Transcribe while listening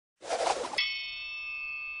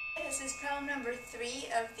This is problem number 3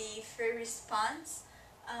 of the free response,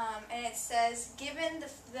 and it says, given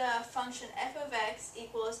the function f of x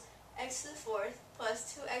equals x to the fourth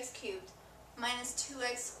plus 2x cubed minus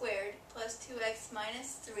 2x squared plus 2x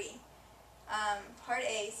minus 3, part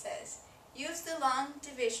A says, use the long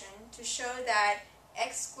division to show that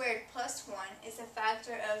x squared plus 1 is a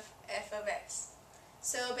factor of f of x.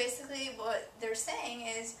 So basically what they're saying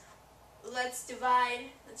is, let's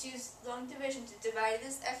use long division to divide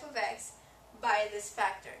this f of x by this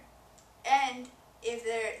factor. And if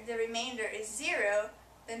the remainder is 0,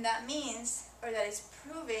 then that means, or that is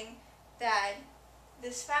proving, that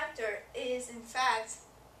this factor is in fact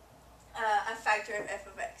a factor of f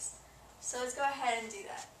of x. So let's go ahead and do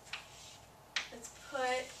that. Let's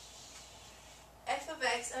put f of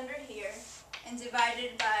x under here and divide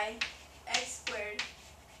it by x squared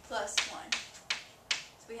plus 1.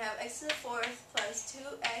 We have x to the fourth plus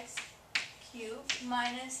 2x cubed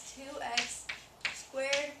minus 2x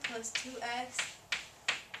squared plus 2x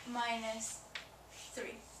minus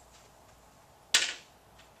 3.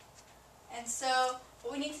 And so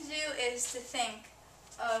what we need to do is to think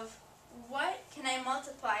of, what can I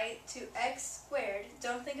multiply to x squared?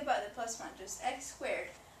 Don't think about the plus 1, just x squared.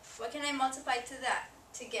 What can I multiply to that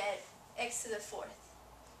to get x to the fourth?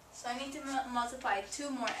 So I need to multiply 2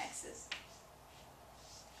 more x's.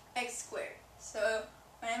 X squared. So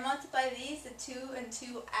when I multiply these, the 2 and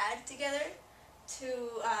 2 add together to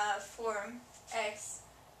form x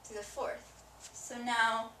to the fourth. So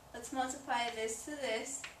now let's multiply this to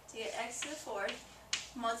get x to the fourth.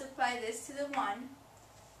 Multiply this to the 1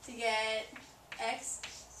 to get x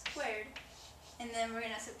squared. And then we're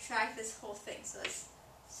going to subtract this whole thing. So let's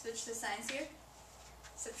switch the signs here.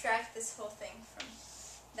 Subtract this whole thing from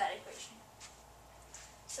that equation.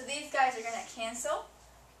 So these guys are going to cancel.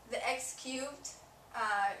 The x cubed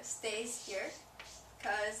stays here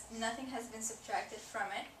because nothing has been subtracted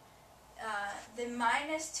from it. The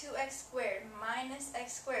minus 2x squared minus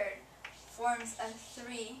x squared forms a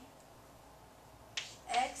 3x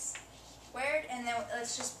squared, and then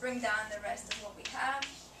let's just bring down the rest of what we have.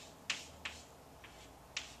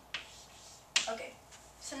 Okay,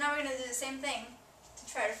 so now we're going to do the same thing to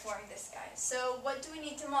try to form this guy. So what do we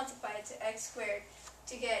need to multiply to x squared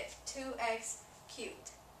to get 2x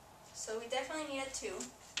cubed? So we definitely need a 2,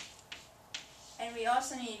 and we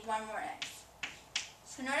also need 1 more x.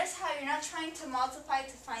 So notice how you're not trying to multiply to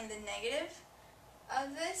find the negative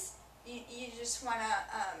of this, you just want to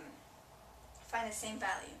find the same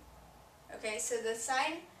value. Okay, so the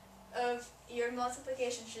sign of your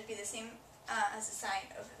multiplication should be the same as the sign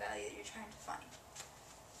of the value that you're trying to find.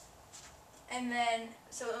 And then,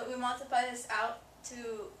 so we multiply this out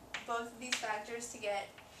to both of these factors to get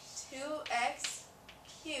 2x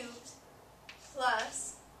cubed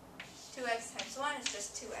plus 2x times 1 is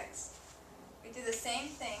just 2x. We do the same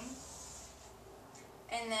thing,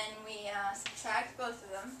 and then we subtract both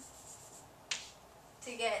of them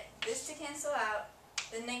to get this to cancel out.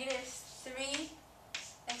 The negative 3x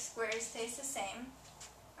squared stays the same.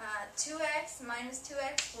 2x minus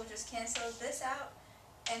 2x will just cancel this out,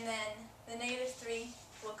 and then the negative 3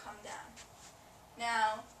 will come down.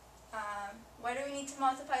 Now, why do we need to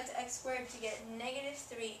multiply to x squared to get negative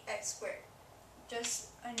 3x squared? Just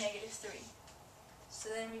a negative 3. So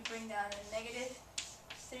then we bring down the negative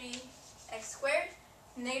 3x squared.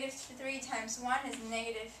 Negative 3 times 1 is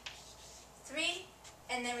negative 3,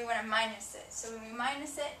 and then we want to minus it. So when we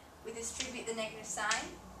minus it, we distribute the negative sign,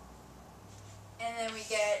 and then we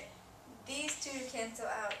get these two to cancel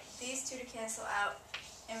out, these two to cancel out,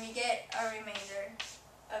 and we get a remainder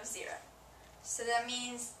of 0. So that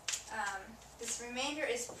means this remainder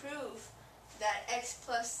is proof that x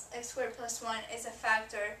squared plus 1 is a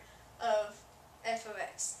factor of f of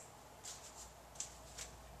x.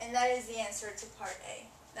 And that is the answer to part A.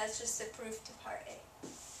 That's just the proof to part A.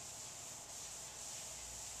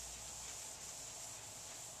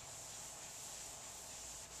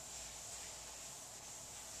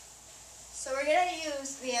 So we're going to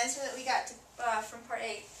use the answer that we got from part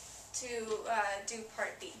A to do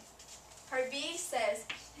part B. Part B says,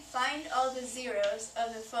 find all the zeros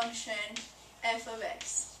of the function f of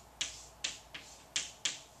x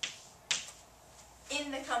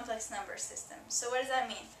in the complex number system. So what does that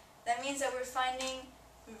mean? That means that we're finding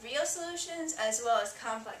real solutions as well as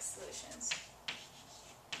complex solutions.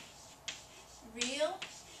 Real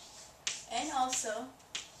and also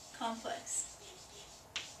complex.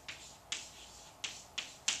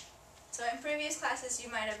 So in previous classes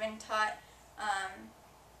you might have been taught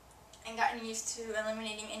and gotten used to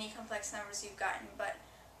eliminating any complex numbers you've gotten, but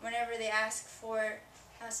whenever they ask for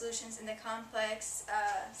solutions in the complex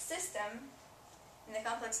system, in the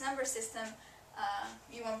complex number system,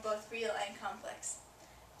 you want both real and complex.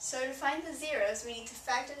 So to find the zeros, we need to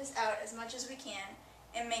factor this out as much as we can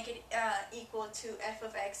and make it equal to f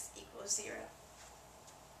of x equals 0.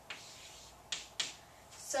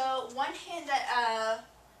 So one hint that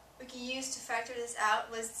we could use to factor this out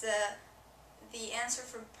was the answer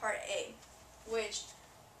for part A, which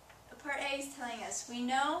part A is telling us we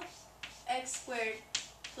know x squared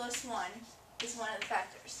plus 1 is one of the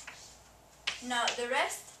factors. Now the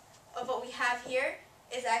rest of what we have here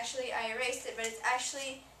is actually, I erased it, but it's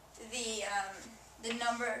actually the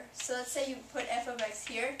number. So let's say you put f of x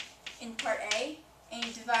here in part A and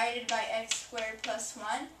you divide it by x squared plus 1.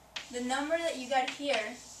 The number that you got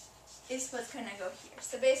here is what's going to go here.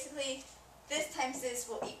 So basically this times this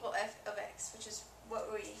will equal f of x, which is what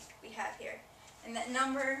we have here. And that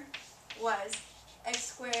number was x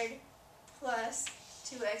squared plus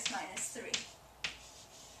 2x minus 3.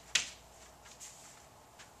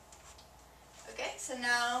 Okay, so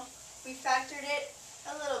now we factored it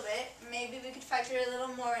a little bit. Maybe we could factor it a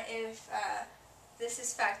little more if this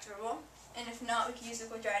is factorable. And if not, we could use a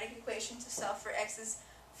quadratic equation to solve for x's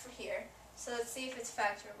for here. So let's see if it's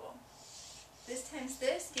factorable. This times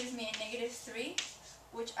this gives me a negative 3,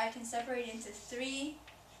 which I can separate into 3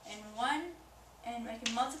 and 1. And I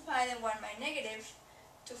can multiply the 1 by negative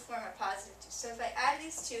to form a positive 2. So if I add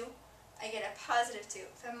these two, I get a positive 2.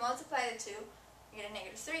 If I multiply the 2, I get a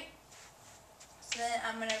negative 3. So then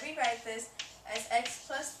I'm going to rewrite this as x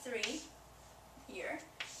plus 3 here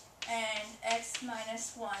and x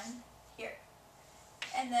minus 1 here.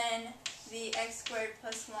 And then the x squared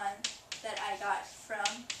plus 1 that I got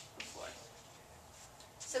from before.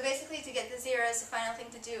 So basically to get the zeros, the final thing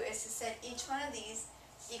to do is to set each one of these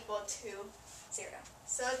equal to 0.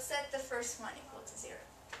 So let's set the first one equal to 0.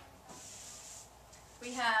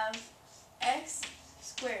 We have x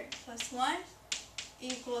squared plus 1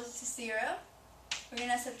 equals to 0. We're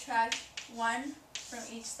going to subtract 1 from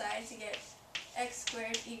each side to get x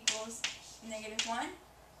squared equals negative 1.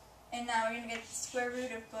 And now we're going to get the square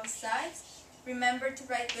root of both sides. Remember to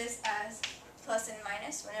write this as plus and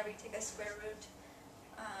minus whenever you take a square root.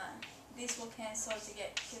 These will cancel to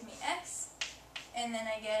give me x. And then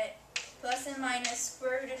I get plus and minus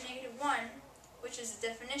square root of negative 1, which is the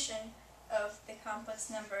definition of the complex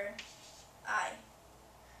number I.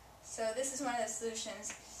 So this is one of the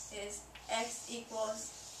solutions, is x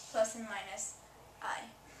equals plus and minus I.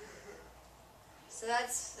 So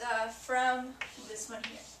that's from this one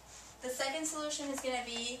here. The second solution is going to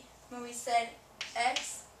be when we set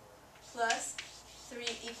x plus 3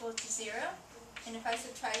 equal to 0. And if I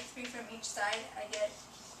subtract 3 from each side, I get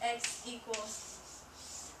x equals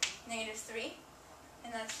negative 3.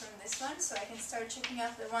 And that's from this one. So I can start checking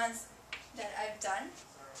off the ones that I've done.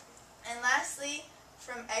 And lastly,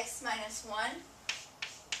 from x minus 1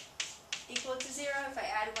 equal to 0, if I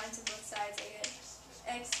add 1 to both sides, I get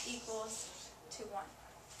x equals to 1.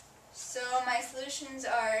 So my solutions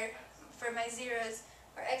are, for my zeros,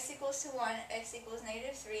 are x equals to 1, x equals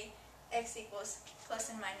negative 3, x equals plus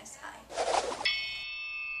and minus I.